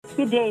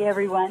Good day,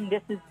 everyone.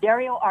 This is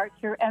Dario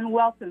Archer, and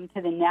welcome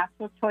to the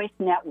Natural Choice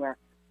Network,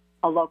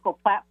 a local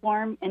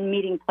platform and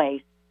meeting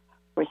place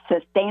where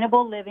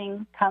sustainable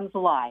living comes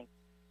alive.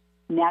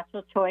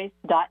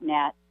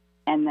 NaturalChoice.net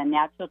and the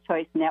Natural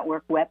Choice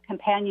Network Web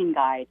Companion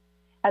Guide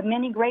have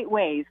many great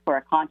ways for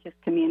a conscious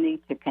community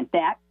to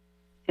connect,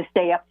 to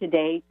stay up to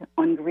date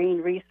on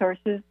green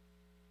resources,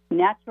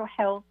 natural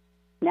health,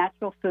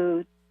 natural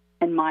food,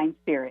 and mind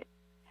spirit.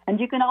 And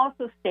you can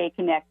also stay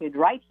connected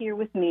right here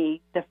with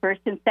me the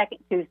first and second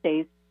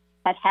Tuesdays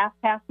at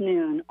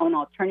noon on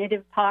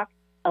Alternative Talk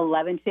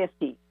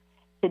 1150.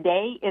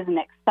 Today is an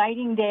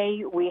exciting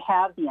day. We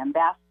have the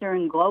Ambassador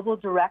and Global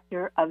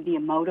Director of the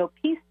Emoto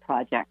Peace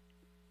Project,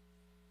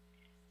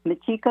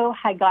 Michiko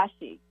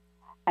Higashi.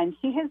 And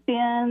she has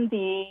been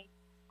the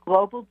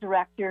Global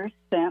Director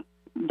since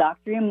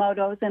Dr.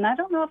 Emoto's. And I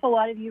don't know if a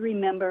lot of you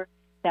remember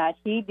that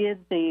he did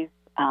these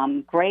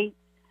great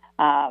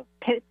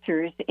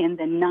pictures in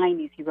the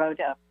 90s. He wrote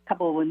a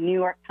couple of New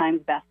York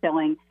Times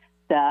bestselling,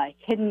 The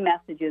Hidden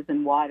Messages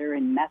in Water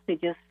and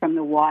Messages from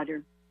the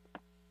Water,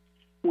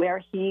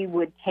 where he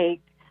would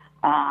take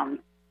and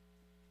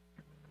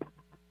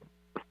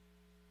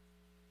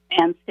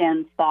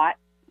send thoughts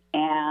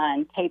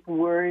and tape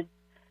words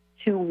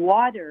to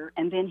water,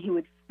 and then he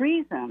would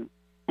freeze them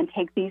and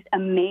take these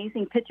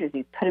amazing pictures.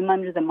 He'd put them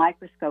under the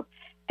microscope,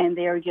 and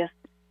they're just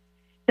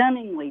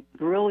stunningly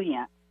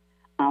brilliant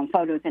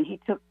photos. And he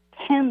took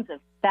tens of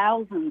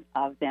thousands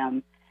of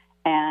them,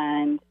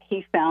 and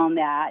he found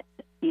that,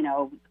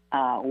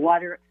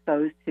 water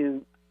exposed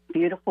to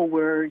beautiful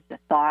words,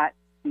 thoughts,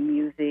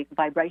 music,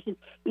 vibration,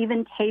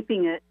 even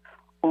taping it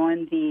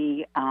on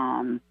the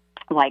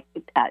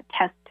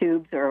test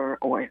tubes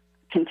or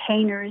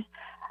containers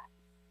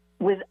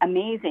was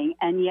amazing.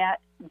 And yet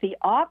the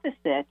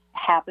opposite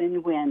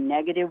happened when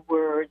negative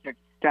words or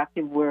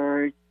destructive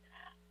words,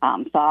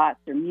 thoughts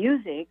or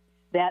music,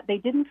 that they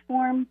didn't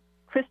form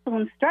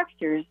crystalline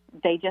structures.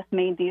 They just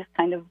made these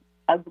kind of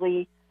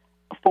ugly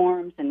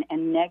forms and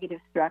negative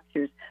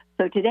structures.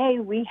 So today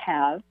we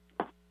have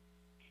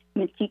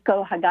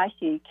Michiko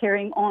Higashi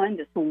carrying on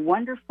this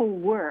wonderful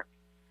work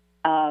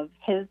of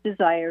his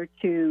desire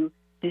to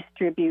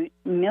distribute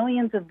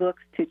millions of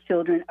books to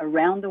children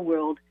around the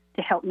world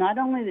to help not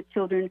only the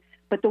children,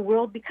 but the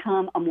world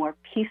become a more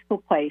peaceful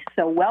place.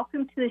 So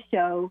welcome to the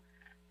show,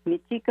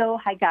 Michiko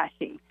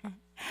Higashi.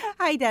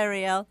 Hi,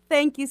 Daryl.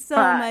 Thank you so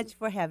much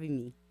for having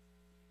me.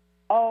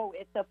 Oh,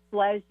 it's a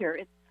pleasure.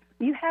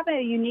 You have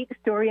a unique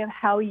story of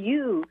how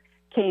you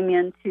came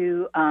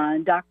into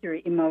Dr.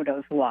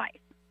 Emoto's life.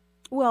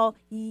 Well,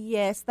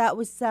 yes, that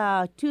was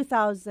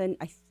 2000.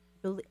 I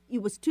believe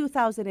it was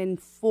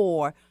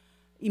 2004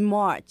 in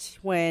March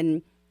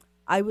when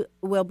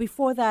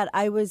before that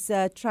I was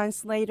a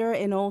translator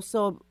and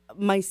also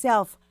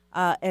myself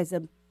I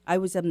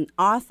was an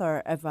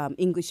author of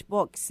English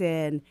books.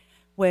 And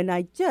when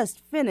I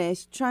just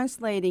finished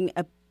translating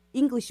a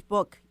English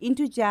book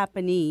into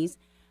Japanese,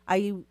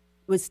 I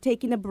was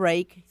taking a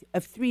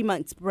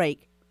 3-month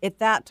break. At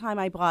that time,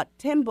 I bought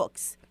 10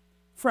 books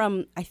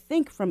from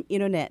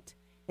internet,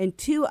 and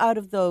 2 out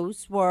of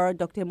those were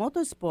Dr.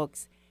 Emoto's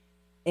books.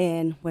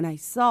 And when I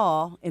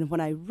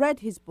read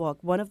his book,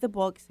 one of the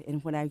books,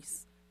 and when I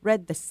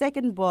read the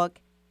second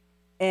book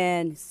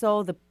and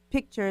saw the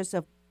pictures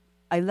of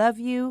I love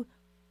you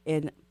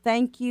and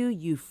thank you,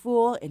 you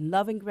fool, and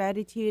love and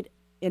gratitude,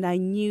 and I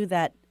knew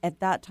that at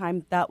that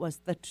time that was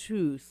the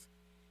truth.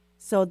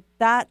 So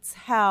that's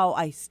how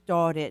I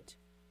started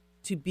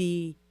to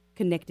be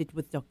connected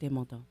with Dr.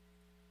 Emoto.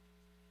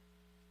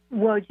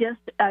 Well,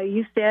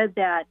 you said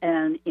that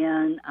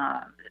in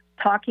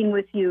talking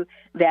with you,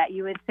 that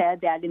you had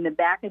said that in the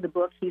back of the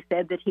book, he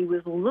said that he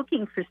was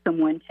looking for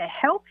someone to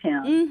help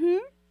him. Mm-hmm.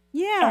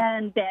 Yeah.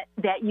 And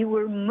that you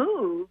were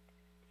moved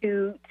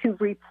to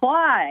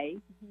reply.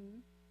 Mm-hmm.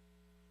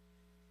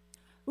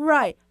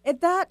 Right.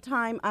 At that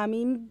time, I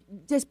mean,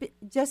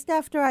 just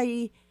after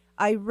I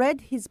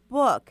read his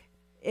book,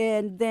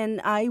 and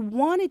then I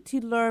wanted to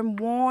learn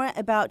more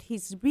about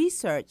his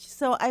research.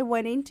 So I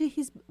went into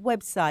his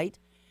website.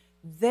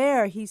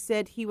 There, he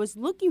said he was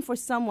looking for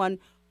someone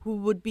who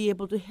would be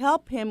able to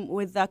help him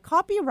with the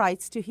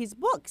copyrights to his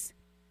books.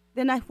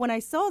 Then when I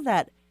saw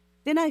that,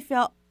 then I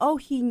felt, oh,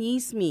 he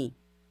needs me.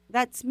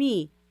 That's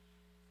me.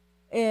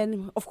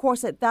 And, of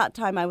course, at that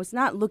time, I was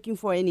not looking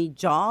for any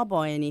job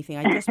or anything.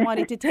 I just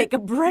wanted to take a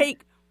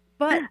break.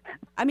 But,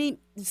 I mean,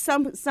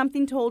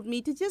 something told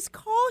me to just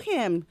call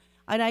him.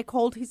 And I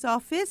called his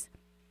office.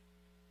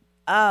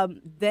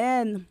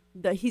 Then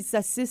his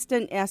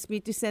assistant asked me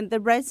to send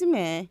the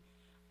resume.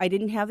 I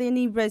didn't have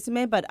any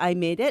resume, but I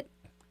made it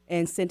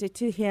and sent it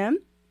to him.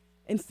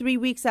 And 3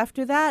 weeks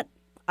after that,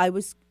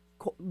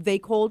 they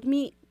called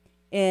me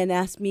and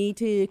asked me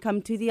to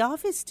come to the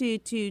office to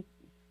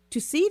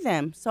see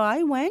them. So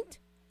I went,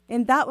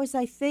 and that was,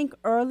 I think,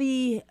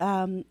 early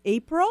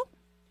April.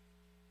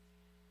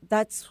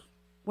 That's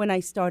when I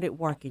started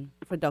working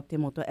for Dr.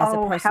 Emoto as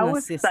a personal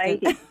assistant. How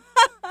exciting.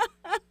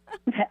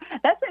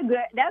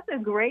 That's a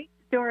great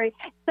story.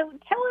 So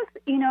tell us,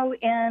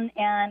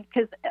 and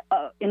because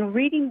in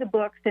reading the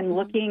books and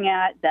looking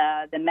at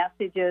the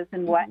messages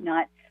and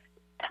whatnot,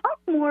 talk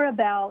more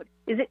about,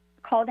 is it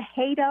called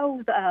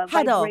Hado,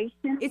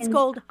 vibration? It's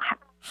called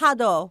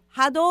Hado.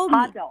 Hado.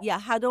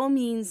 Hado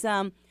means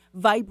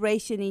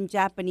vibration in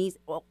Japanese,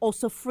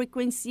 also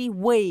frequency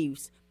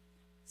waves.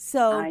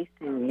 So, I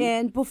see.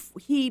 and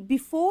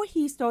before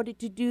he started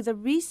to do the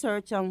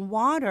research on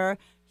water,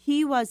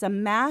 he was a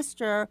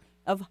master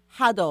of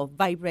Hado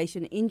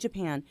vibration in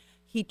Japan.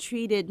 He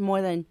treated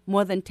more than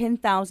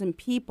 10,000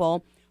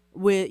 people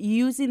with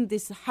using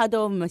this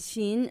Hado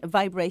machine,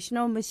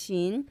 vibrational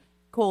machine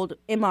called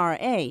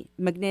MRA,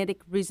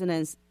 magnetic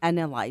resonance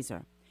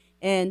analyzer,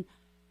 and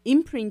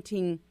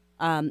imprinting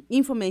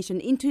information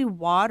into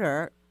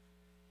water,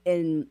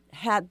 and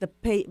had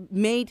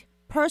made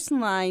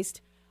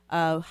personalized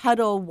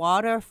Hado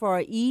water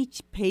for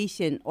each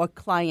patient or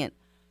client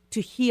to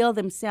heal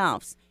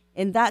themselves.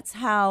 And that's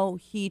how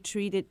he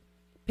treated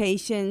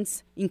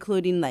patients,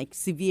 including like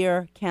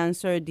severe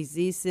cancer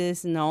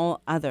diseases and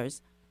all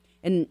others.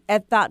 And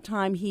at that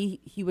time, he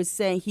was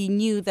saying he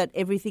knew that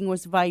everything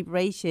was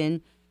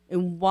vibration,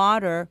 and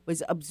water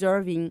was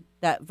observing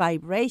that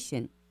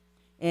vibration.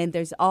 And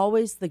there's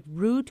always the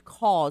root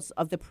cause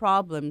of the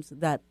problems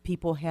that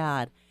people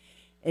had.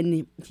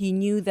 And he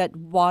knew that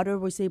water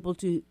was able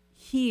to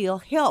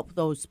help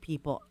those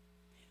people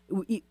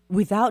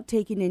without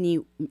taking any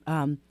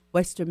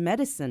Western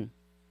medicine.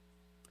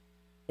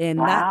 And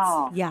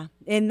wow.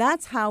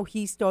 That's how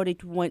he started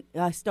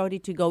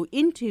to go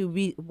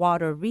into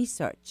water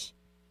research.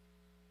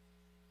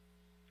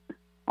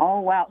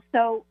 Oh wow!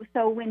 So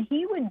when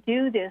he would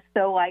do this,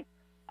 so like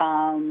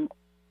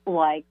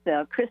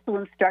the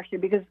crystalline structure,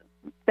 because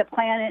the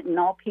planet and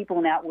all people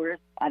in that were,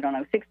 I don't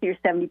know, 60 or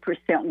 70%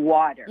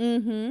 water.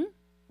 Mm-hmm.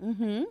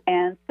 Mm-hmm.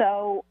 And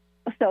so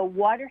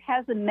water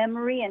has a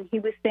memory, and he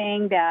was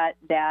saying that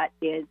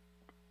is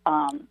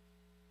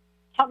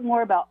talk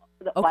more about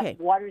like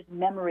water's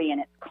memory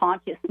and its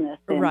consciousness,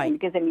 and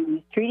because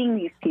he's treating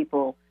these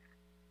people.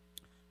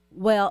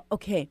 Well,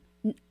 okay,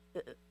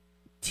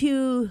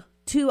 to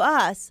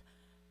us,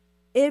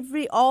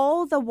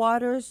 all the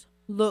waters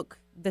look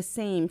the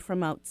same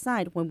from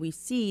outside when we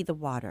see the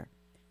water,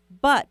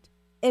 but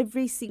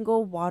every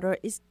single water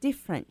is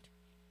different,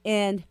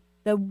 and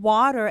the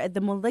water at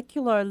the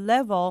molecular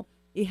level,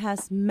 it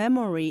has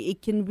memory.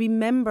 It can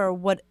remember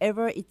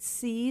whatever it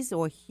sees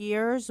or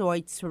hears or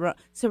it's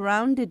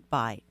surrounded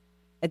by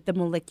at the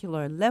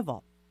molecular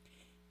level.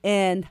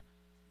 And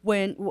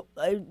when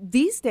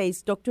these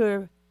days,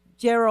 Dr.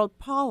 Gerald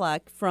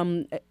Pollack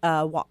from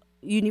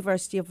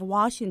University of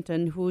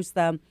Washington, who's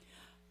the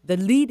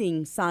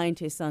leading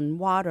scientist on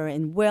water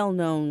and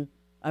well-known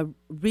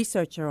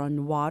researcher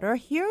on water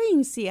here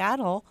in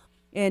Seattle,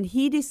 and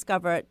he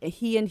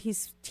and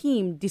his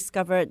team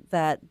discovered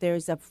that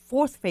there's a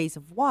fourth phase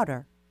of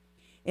water.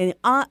 And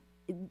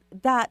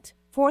that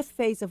fourth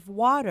phase of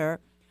water,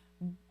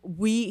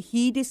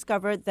 he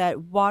discovered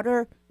that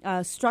water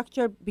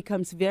structure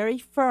becomes very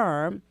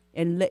firm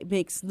and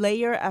makes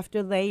layer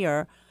after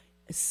layer.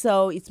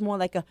 So it's more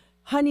like a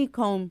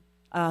honeycomb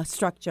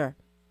structure.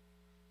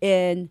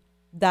 And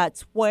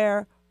that's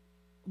where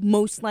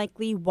most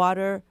likely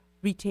water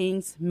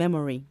retains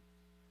memory.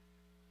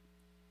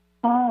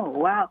 Oh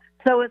wow!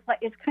 So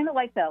it's kind of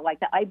like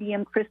the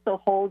IBM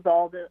crystal holds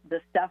all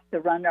the stuff to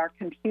run our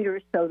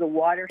computers. So the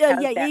water has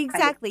that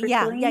exactly.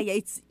 Kind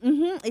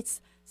of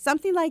It's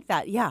something like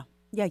that. Yeah.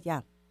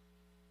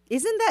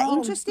 Isn't that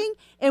interesting?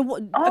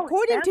 And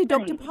according to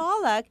Dr.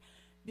 Pollack,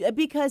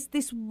 because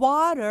this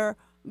water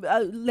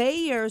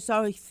layers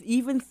are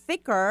even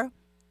thicker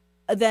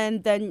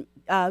than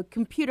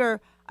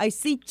computer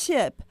IC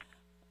chip,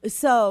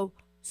 so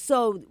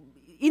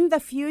in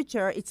the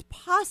future, it's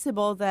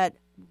possible that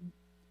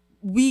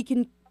we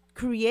can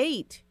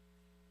create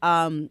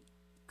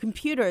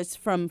computers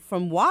from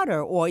water,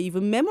 or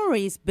even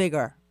memories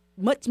bigger,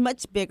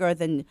 much bigger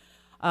than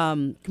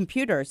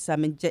computers. I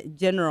mean,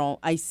 general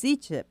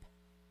IC chip.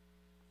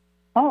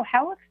 Oh,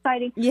 how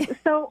exciting! Yeah.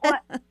 So,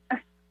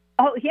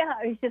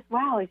 it's just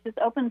wow! It just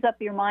opens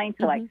up your mind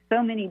to like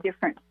so many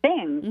different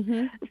things.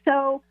 Mm-hmm.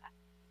 So,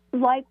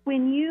 like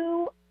when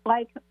you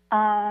like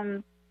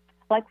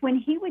when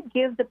he would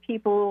give the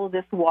people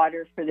this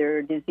water for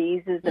their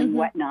diseases and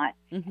whatnot,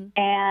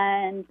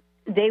 and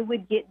they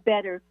would get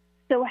better.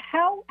 So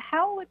how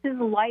does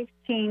life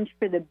change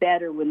for the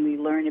better when we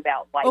learn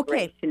about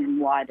vibration and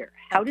water?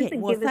 How does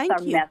it give us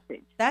our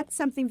message? That's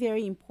something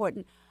very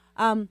important.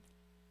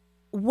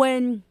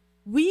 When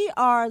we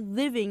are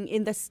living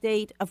in the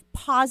state of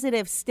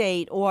positive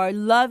state, or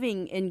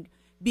loving and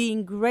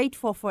being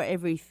grateful for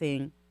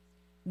everything,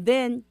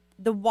 then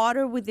the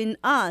water within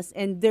us,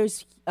 and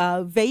there's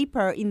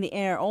vapor in the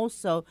air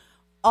also,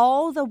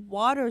 all the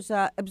waters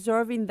are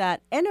absorbing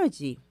that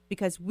energy,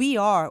 because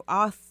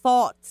our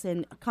thoughts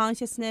and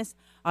consciousness,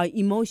 our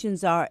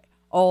emotions are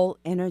all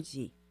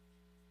energy,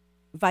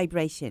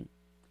 vibration.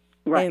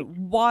 Right.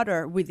 And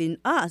water within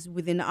us,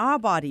 within our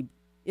body,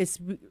 is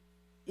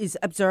is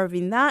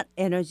observing that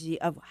energy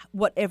of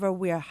however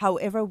we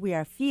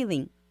are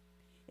feeling.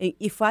 And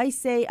if I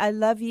say I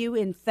love you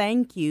and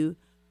thank you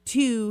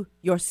to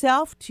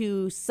yourself,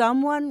 to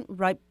someone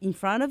right in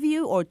front of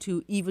you, or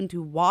to even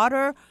to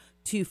water,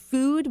 to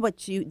food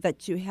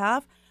that you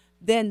have,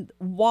 then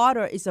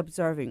water is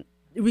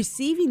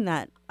receiving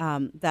that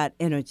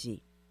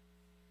energy,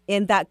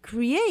 and that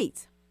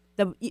creates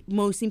the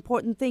most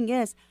important thing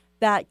is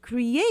that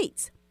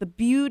creates the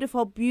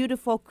beautiful,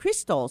 beautiful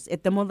crystals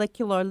at the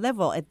molecular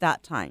level at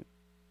that time.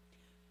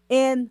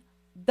 And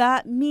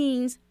that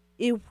means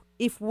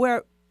if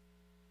we're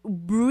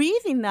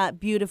breathing that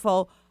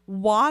beautiful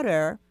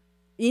water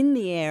in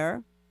the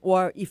air,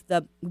 or if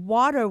the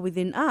water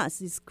within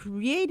us is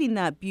creating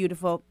that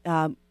beautiful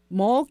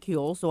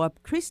molecules or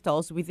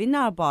crystals within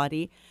our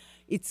body,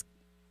 it's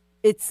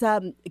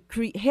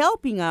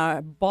helping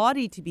our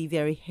body to be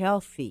very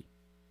healthy,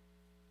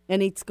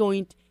 and it's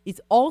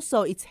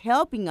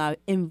helping our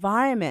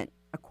environment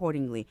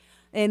accordingly.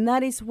 And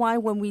that is why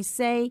when we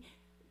say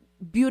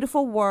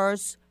beautiful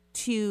words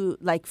to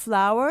like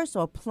flowers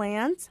or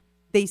plants,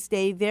 they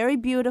stay very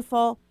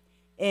beautiful,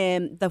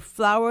 and the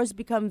flowers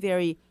become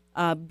very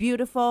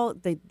beautiful.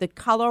 The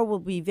color will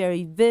be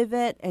very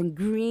vivid and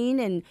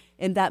green,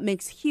 and that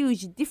makes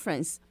huge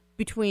difference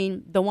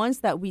between the ones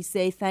that we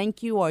say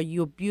thank you or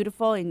you're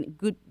beautiful and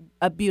good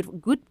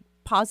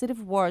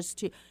positive words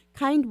to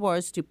kind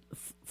words to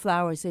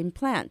flowers and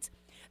plants.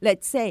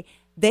 Let's say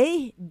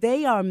they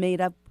are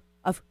made up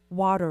of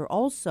water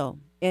also,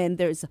 and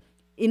there's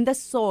in the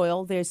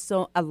soil there's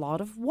a lot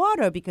of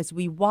water because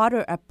we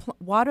water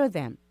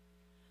them.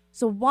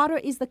 So water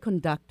is the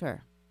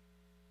conductor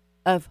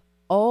of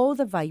all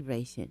the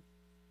vibration,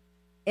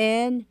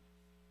 and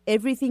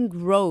everything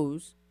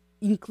grows,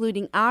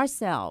 including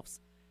ourselves,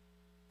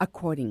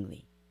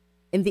 accordingly.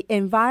 And the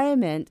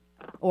environment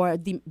or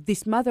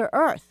this Mother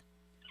Earth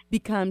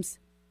becomes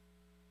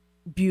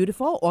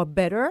beautiful or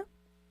better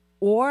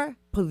or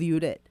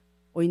polluted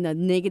or in a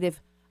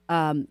negative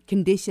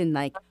condition,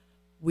 like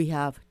we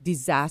have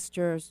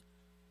disasters,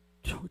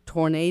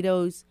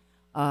 tornadoes,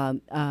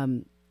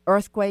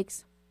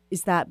 earthquakes.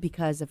 Is that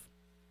because of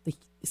the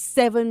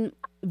 7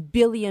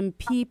 billion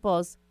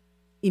people's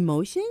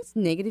emotions,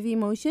 negative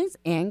emotions,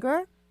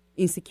 anger,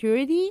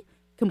 insecurity,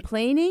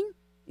 complaining,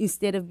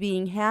 instead of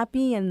being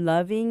happy and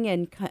loving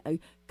and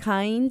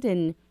kind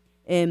and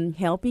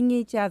helping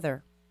each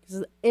other?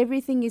 Because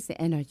everything is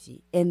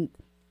energy, and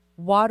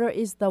water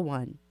is the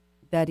one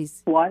that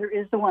is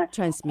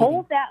transmitting.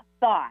 Hold that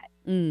thought.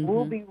 Mm-hmm.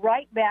 We'll be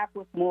right back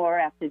with more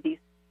after these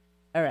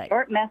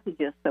short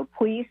messages, so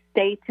please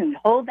stay tuned.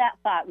 Hold that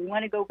thought. We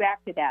want to go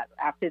back to that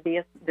after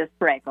this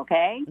break,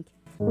 okay?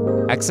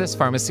 Access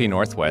Pharmacy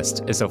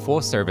Northwest is a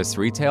full-service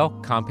retail,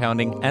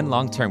 compounding, and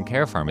long-term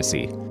care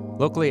pharmacy,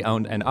 locally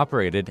owned and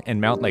operated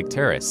in Mount Lake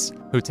Terrace,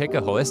 who take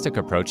a holistic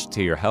approach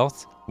to your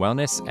health,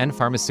 wellness, and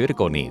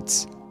pharmaceutical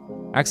needs.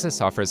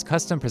 Access offers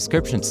custom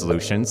prescription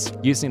solutions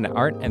using the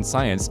art and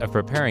science of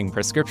preparing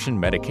prescription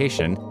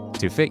medication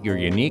to fit your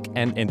unique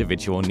and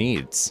individual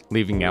needs,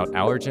 leaving out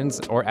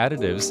allergens or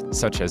additives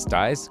such as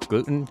dyes,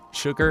 gluten,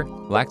 sugar,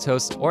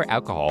 lactose, or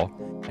alcohol,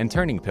 and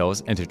turning pills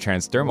into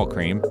transdermal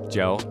cream,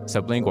 gel,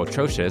 sublingual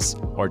troches,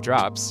 or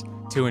drops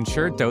to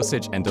ensure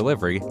dosage and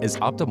delivery is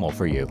optimal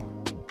for you.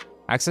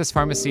 Access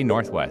Pharmacy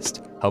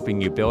Northwest,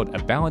 helping you build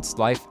a balanced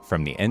life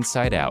from the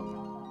inside out.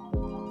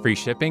 Free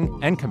shipping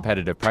and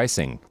competitive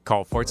pricing.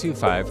 Call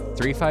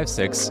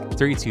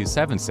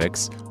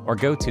 425-356-3276 or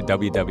go to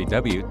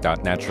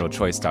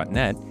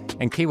www.naturalchoice.net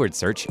and keyword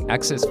search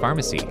Access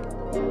Pharmacy.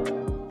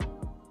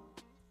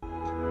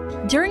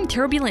 During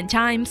turbulent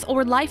times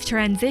or life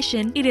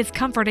transition, it is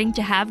comforting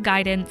to have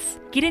guidance.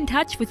 Get in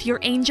touch with your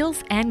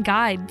angels and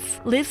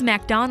guides. Liz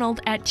MacDonald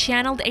at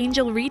Channeled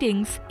Angel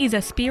Readings is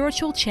a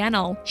spiritual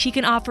channel. She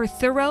can offer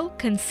thorough,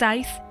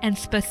 concise, and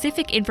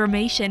specific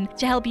information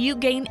to help you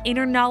gain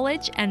inner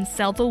knowledge and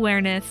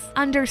self-awareness.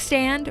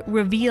 Understand,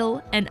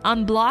 reveal, and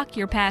unblock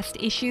your past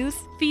issues,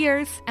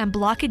 fears, and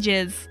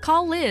blockages.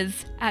 Call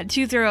Liz at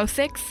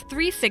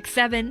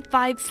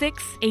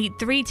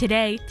 206-367-5683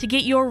 today to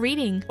get your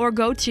reading, or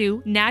go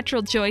to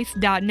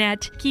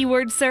naturalchoice.net,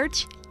 keyword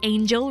search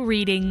Angel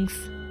Readings.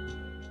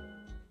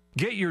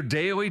 Get your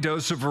daily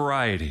dose of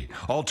variety.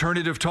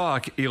 Alternative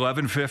Talk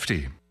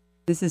 1150.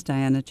 This is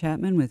Diana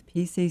Chapman with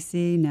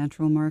PCC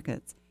Natural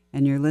Markets,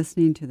 and you're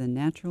listening to the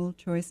Natural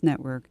Choice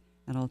Network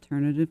at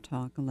Alternative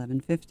Talk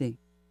 1150.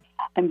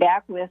 I'm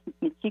back with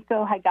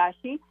Michiko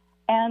Higashi,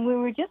 and we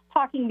were just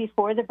talking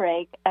before the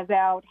break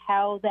about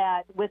how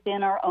that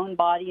within our own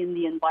body and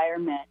the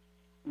environment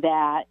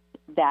that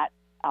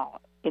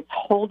it's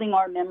holding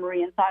our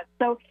memory and thoughts.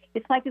 So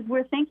it's like as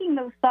we're thinking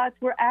those thoughts,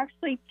 we're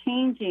actually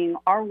changing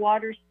our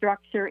water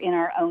structure in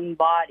our own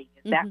body.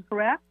 Is that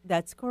correct?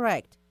 That's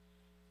correct.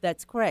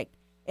 That's correct.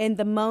 And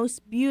the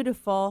most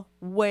beautiful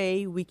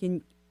way we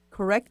can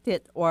correct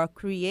it or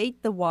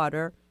create the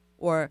water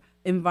or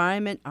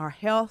environment, our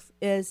health,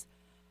 is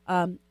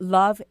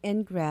love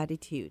and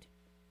gratitude.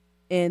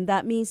 And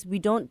that means we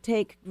don't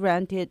take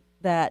granted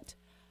that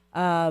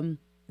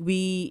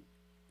we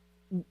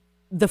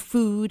the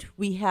food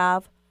we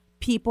have,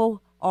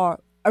 people are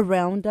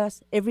around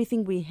us,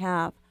 everything we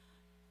have.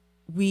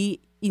 We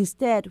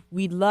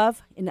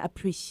love and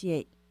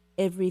appreciate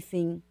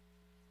everything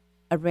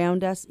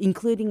around us,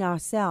 including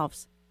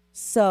ourselves,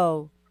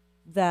 so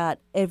that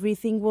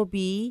everything will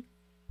be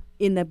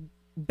in a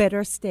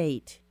better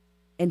state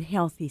and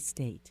healthy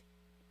state.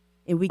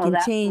 And we can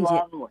change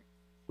lovely. it.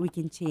 We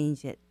can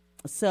change it.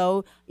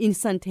 So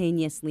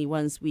instantaneously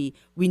once we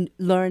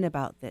learn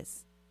about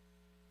this.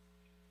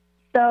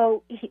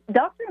 So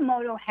Dr.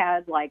 Emoto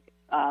had like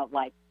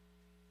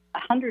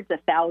hundreds of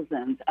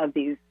thousands of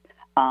these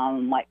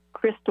like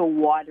crystal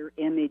water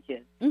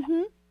images.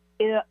 Mm-hmm.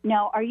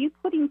 Now, are you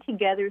putting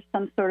together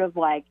some sort of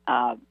like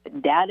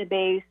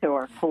database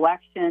or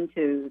collection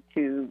to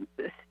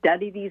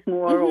study these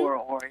more,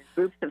 or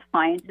groups of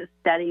scientists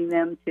studying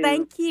them?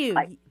 Thank you.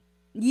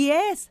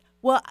 Yes.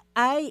 Well,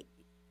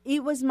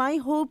 it was my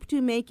hope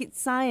to make it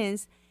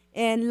science,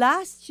 and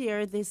last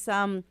year this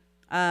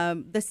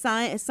the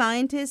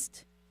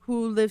scientist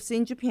who lives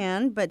in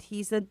Japan, but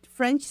he's a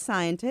French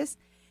scientist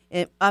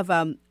of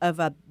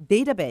a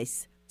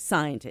database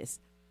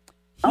scientist.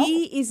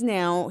 He is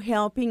now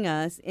helping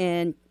us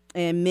and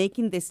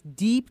making this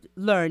deep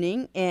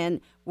learning, and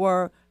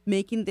we're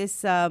making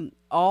this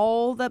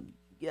all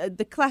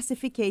the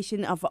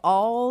classification of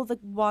all the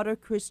water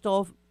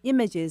crystal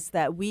images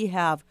that we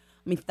have.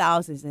 I mean,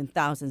 thousands and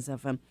thousands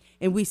of them,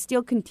 and we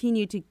still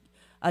continue to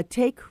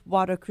take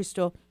water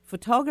crystal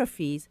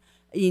photographies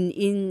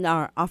in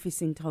our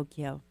office in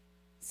Tokyo.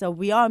 So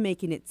we are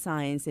making it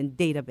science and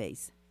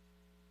database.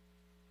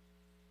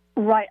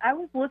 Right. I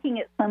was looking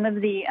at some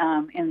of the,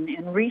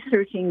 in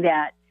researching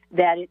that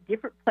at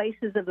different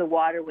places of the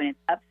water, when it's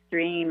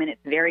upstream and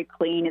it's very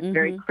clean, it's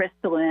very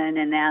crystalline,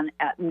 and then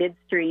at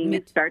midstream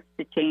it starts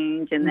to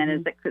change, and then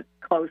as it gets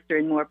closer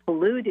and more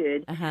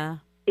polluted,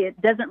 it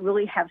doesn't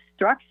really have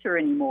structure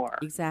anymore.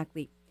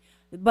 Exactly.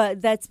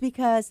 But that's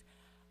because,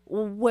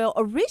 well,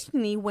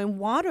 originally when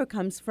water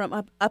comes from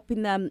up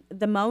in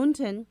the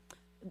mountain,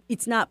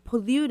 it's not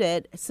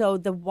polluted, so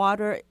the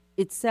water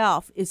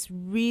itself is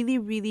really,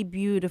 really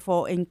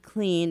beautiful and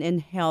clean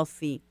and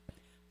healthy.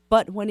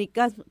 But when it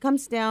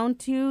comes down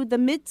to the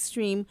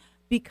midstream,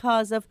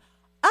 because of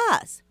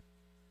us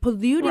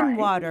polluting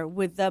water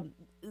with the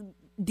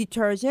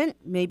detergent,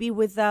 maybe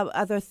with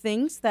other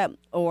things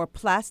or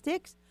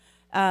plastics,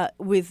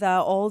 with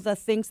all the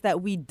things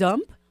that we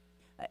dump,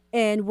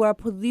 and we're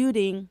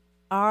polluting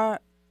our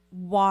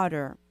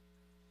water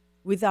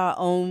with our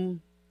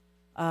own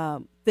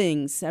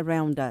things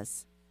around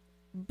us.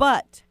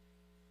 But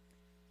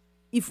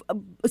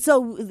so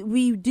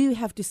we do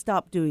have to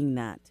stop doing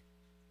that,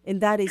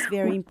 and that is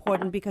very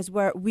important, because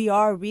we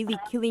are really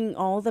killing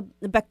all the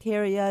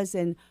bacteria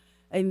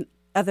and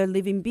other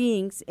living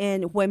beings.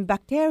 And when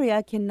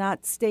bacteria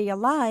cannot stay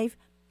alive,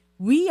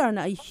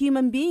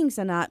 human beings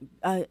are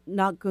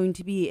not going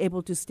to be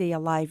able to stay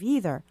alive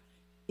either.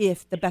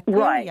 If the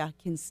bacteria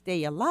can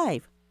stay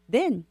alive,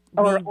 then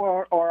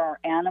or our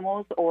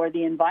animals or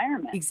the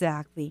environment.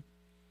 Exactly.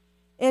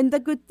 And the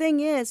good thing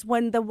is,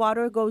 when the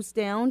water goes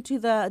down to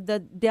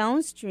the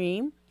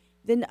downstream,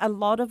 then a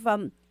lot of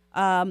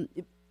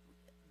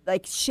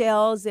like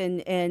shells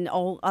and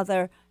all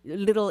other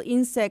little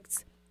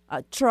insects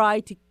try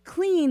to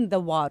clean the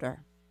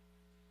water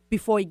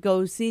before it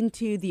goes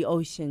into the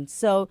ocean.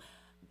 So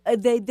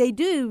they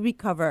do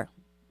recover.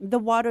 The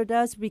water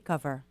does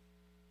recover.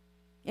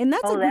 And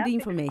that's good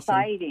information.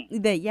 Exciting.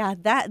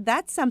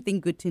 That's something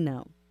good to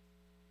know.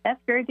 That's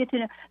very good to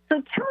know.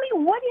 So tell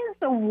me, what is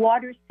a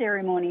water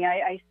ceremony?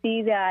 I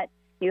see that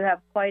you have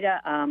quite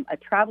a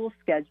travel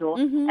schedule,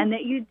 and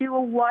that you do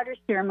a water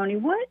ceremony.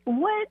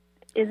 What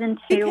is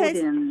entailed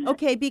in?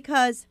 Okay,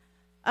 because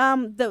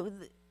the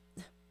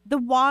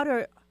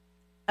water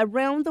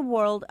around the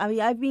world. I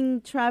mean, I've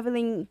been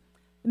traveling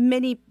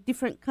many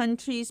different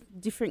countries,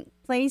 different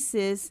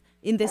places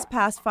in this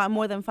past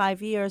more than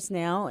 5 years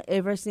now.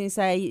 Ever since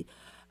I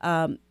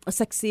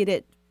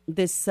succeeded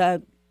this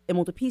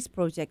Emoto Peace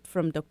Project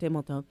from Dr.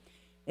 Emoto.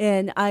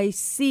 And I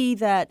see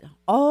that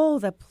all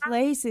the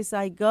places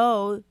I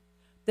go,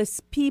 the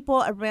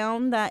people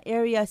around that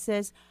area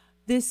says,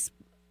 this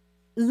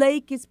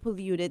lake is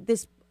polluted,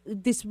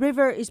 this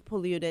river is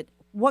polluted,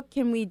 what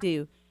can we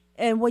do?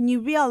 And when you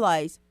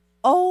realize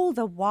all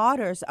the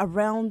waters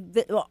around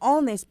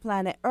on this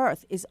planet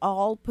Earth is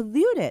all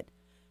polluted.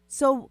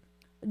 So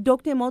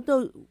Dr.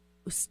 Emoto,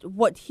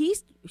 what he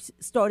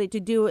started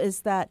to do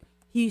is that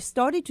he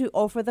started to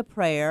offer the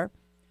prayer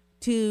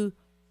to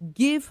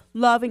give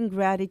love and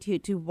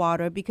gratitude to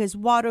water, because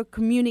water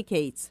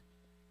communicates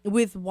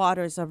with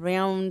waters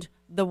around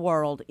the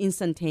world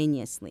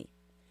instantaneously.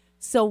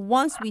 So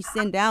once we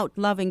send out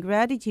love and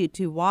gratitude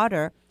to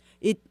water,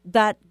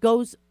 that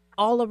goes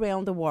all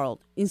around the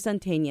world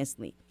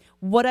instantaneously.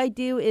 What I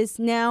do is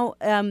now,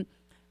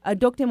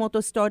 Dr.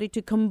 Emoto started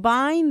to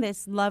combine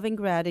this love and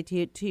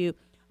gratitude to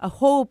a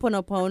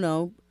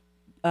Ho'oponopono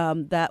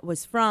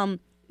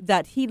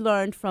that he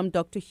learned from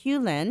Dr. Hugh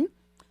Len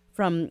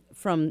from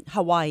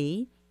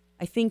Hawaii.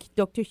 I think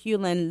Dr. Hugh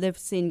Len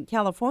lives in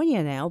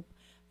California now,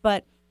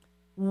 but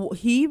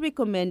he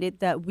recommended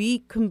that we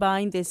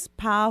combine this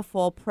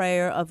powerful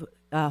prayer of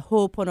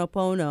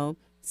Ho'oponopono,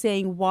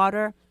 saying,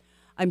 water,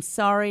 I'm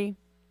sorry,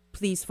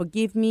 please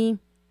forgive me,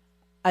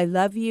 I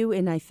love you,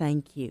 and I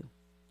thank you.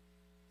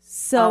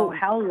 So,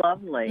 how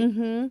lovely.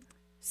 Mm-hmm.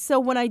 So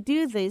when I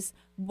do this,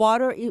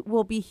 water, it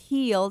will be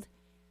healed,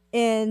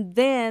 and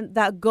then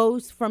that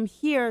goes from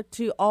here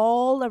to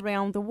all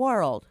around the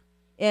world.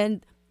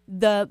 And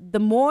the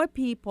more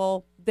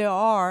people there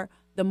are,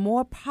 the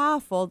more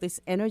powerful this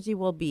energy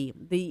will be.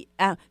 The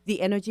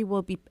energy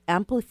will be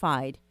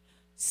amplified.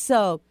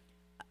 So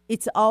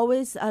it's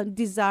always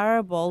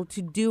desirable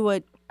to do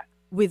it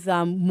with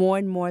more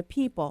and more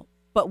people.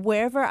 But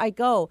wherever I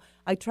go,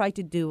 I try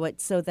to do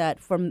it so that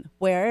from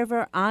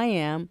wherever I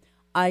am,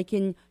 I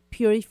can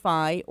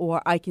purify,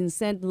 or I can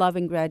send love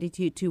and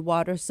gratitude to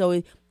water,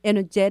 so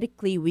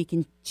energetically we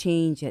can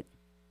change it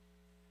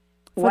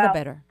for the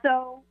better.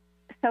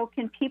 So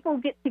can people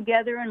get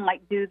together and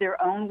like do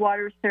their own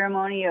water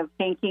ceremony of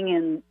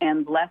thanking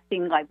and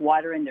blessing, like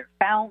water in their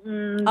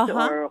fountains,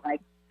 or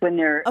like when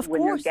they're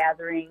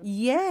gathering?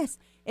 Yes,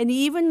 and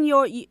even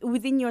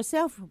within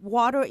yourself,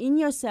 water in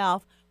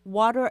yourself,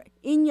 water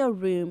in your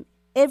room,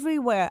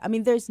 everywhere. I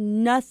mean, there's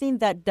nothing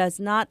that does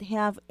not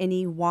have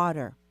any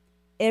water.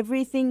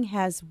 Everything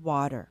has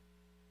water.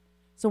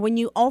 So when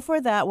you offer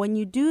that, when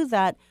you do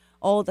that,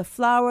 all the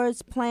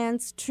flowers,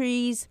 plants,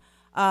 trees,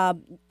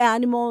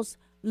 animals,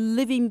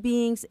 living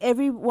beings,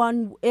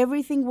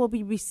 everything will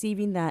be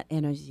receiving that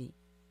energy.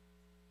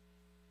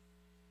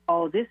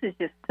 Oh, this is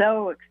just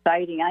so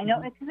exciting. I know,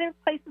 because there are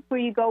places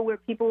where you go where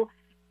people,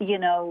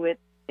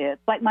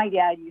 it's like my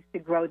dad used to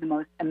grow the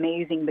most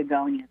amazing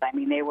begonias. I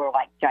mean, they were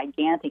like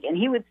gigantic, and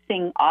he would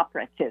sing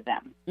opera to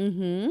them.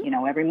 Mm-hmm.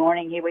 Every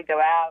morning he would go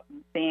out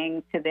and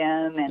sing to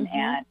them, and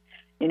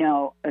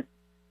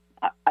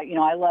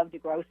I love to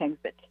grow things,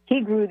 but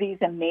he grew these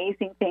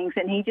amazing things,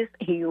 and he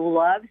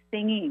loved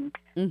singing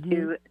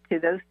to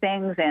those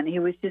things, and he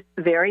was just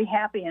very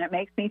happy. And it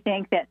makes me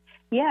think that,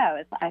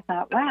 I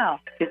thought, wow,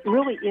 it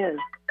really is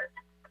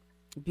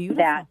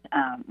beautiful.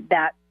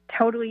 That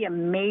totally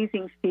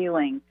amazing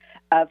feeling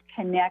of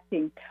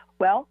connecting.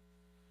 Well,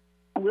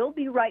 we'll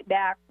be right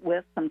back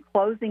with some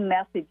closing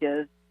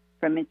messages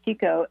from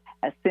Michiko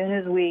as soon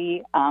as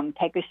we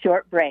take a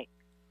short break.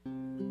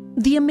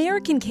 The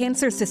American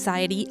Cancer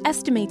Society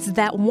estimates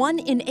that 1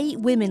 in 8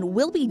 women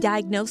will be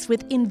diagnosed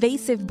with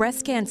invasive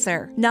breast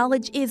cancer.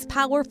 Knowledge is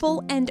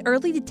powerful and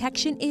early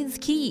detection is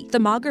key.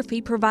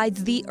 Thermography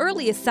provides the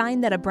earliest sign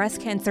that a breast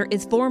cancer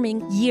is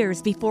forming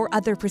years before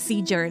other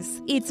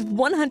procedures. It's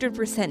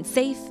 100%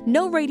 safe,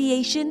 no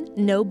radiation,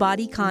 no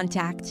body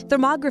contact.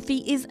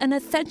 Thermography is an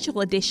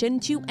essential addition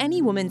to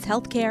any woman's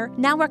healthcare,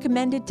 now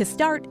recommended to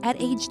start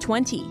at age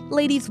 20.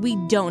 Ladies, we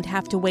don't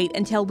have to wait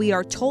until we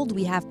are told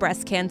we have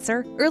breast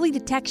cancer. Early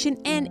detection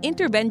and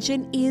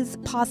intervention is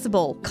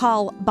possible.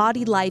 Call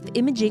Body Life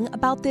Imaging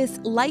about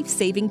this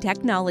life-saving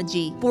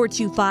technology.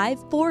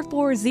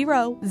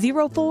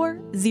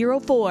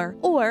 425-440-0404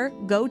 or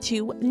go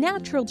to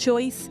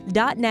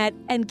naturalchoice.net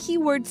and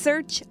keyword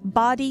search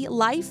Body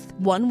Life,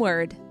 one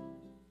word.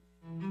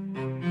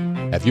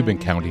 Have you been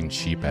counting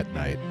sheep at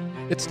night?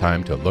 It's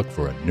time to look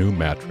for a new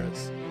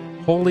mattress.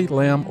 Holy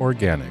Lamb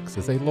Organics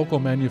is a local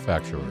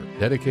manufacturer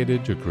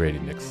dedicated to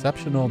creating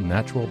exceptional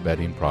natural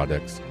bedding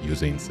products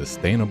using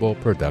sustainable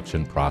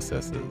production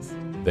processes.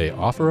 They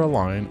offer a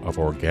line of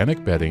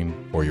organic bedding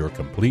for your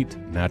complete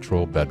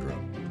natural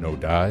bedroom. No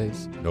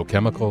dyes, no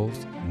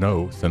chemicals,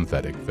 no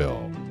synthetic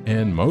fill.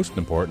 And most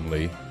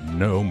importantly,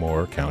 no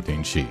more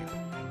counting sheep.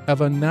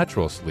 Have a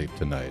natural sleep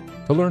tonight.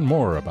 To learn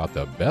more about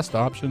the best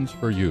options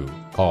for you,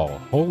 call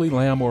Holy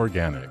Lamb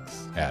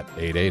Organics at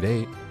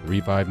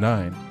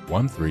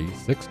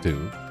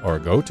 888-359-1362 or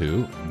go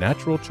to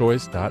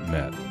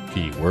naturalchoice.net.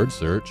 Keyword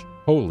search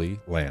Holy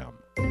Lamb.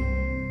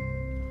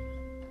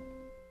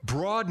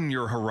 Broaden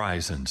your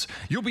horizons.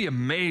 You'll be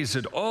amazed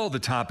at all the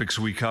topics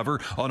we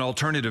cover on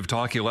Alternative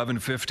Talk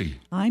 1150.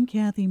 I'm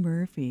Kathy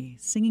Murphy,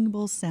 singing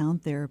bowl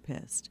sound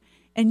therapist,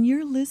 and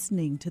you're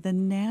listening to the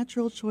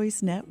Natural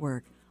Choice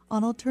Network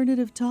on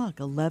Alternative Talk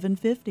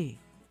 1150.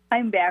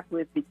 I'm back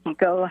with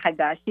Michiko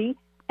Hagashi,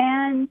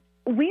 and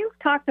we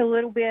talked a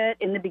little bit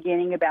in the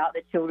beginning about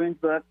the children's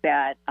book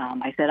that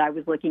I said I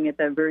was looking at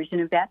the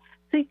version of that.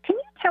 So can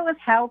you tell us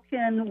how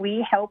can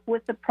we help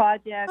with the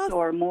project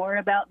or more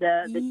about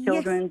the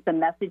children's, the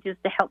messages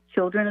to help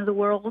children of the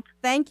world?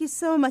 Thank you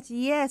so much.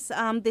 Yes,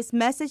 this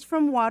Message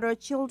from Water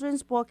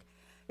children's book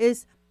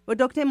is what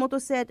Dr. Emoto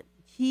said.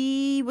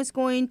 He was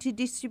going to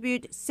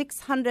distribute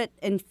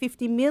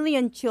 650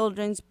 million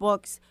children's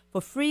books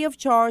for free of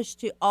charge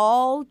to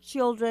all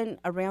children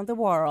around the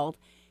world.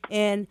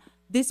 And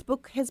this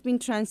book has been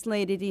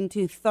translated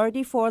into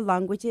 34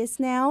 languages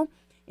now.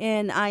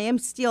 And I am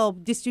still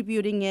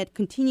distributing it,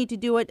 continue to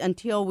do it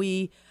until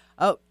we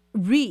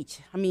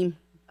reach,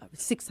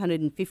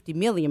 650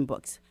 million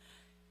books.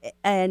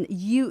 And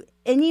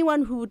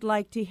anyone who would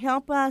like to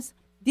help us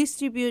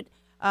distribute,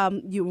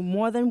 you're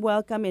more than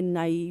welcome, and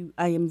I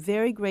am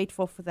very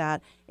grateful for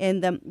that.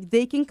 And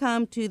they can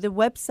come to the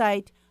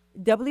website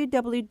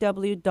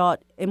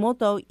www.emoto,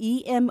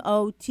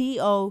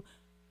 E-M-O-T-O,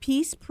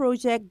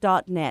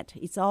 peaceproject.net.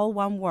 It's all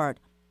one word.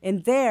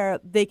 And there,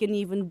 they can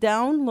even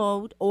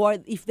download, or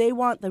if they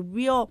want the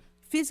real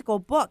physical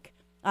book,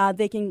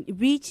 they can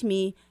reach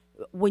me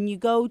when you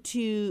go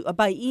to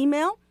by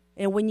email.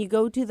 And when you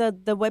go to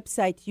the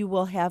website, you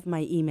will have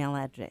my email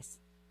address.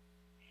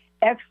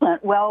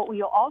 Excellent. Well,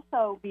 you'll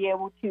also be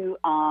able to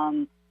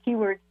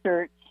keyword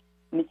search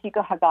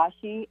Michiko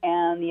Hagashi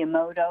and the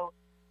Emoto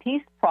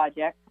Peace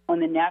Project on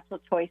the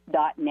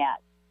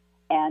naturalchoice.net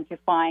and to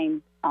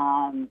find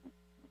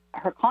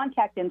her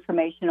contact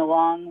information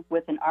along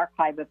with an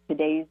archive of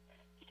today's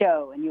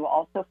show. And you will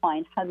also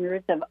find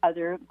hundreds of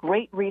other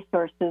great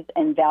resources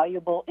and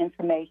valuable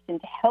information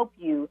to help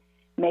you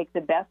make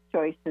the best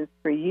choices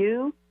for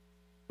you,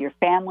 your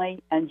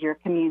family, and your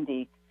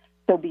community.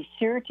 So be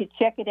sure to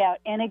check it out.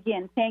 And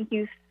again, thank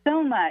you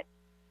so much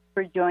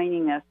for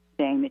joining us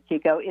today,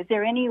 Michiko. Is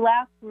there any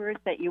last words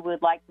that you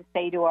would like to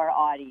say to our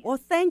audience? Well,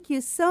 thank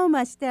you so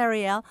much,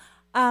 Darielle.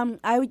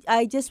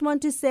 I just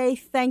want to say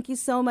thank you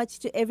so much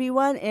to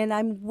everyone, and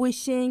I'm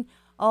wishing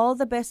all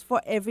the best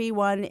for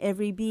everyone,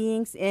 every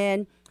beings,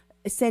 and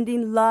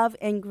sending love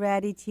and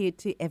gratitude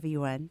to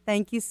everyone.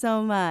 Thank you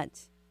so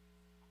much.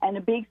 And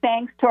a big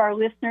thanks to our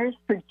listeners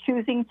for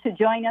choosing to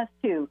join us,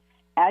 too.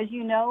 As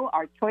you know,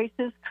 our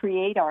choices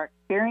create our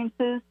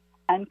experiences,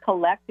 and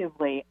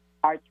collectively,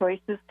 our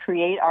choices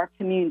create our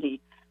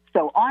community.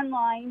 So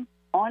online,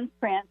 on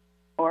print,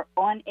 or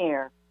on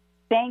air,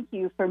 thank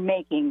you for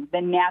making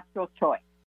the natural choice.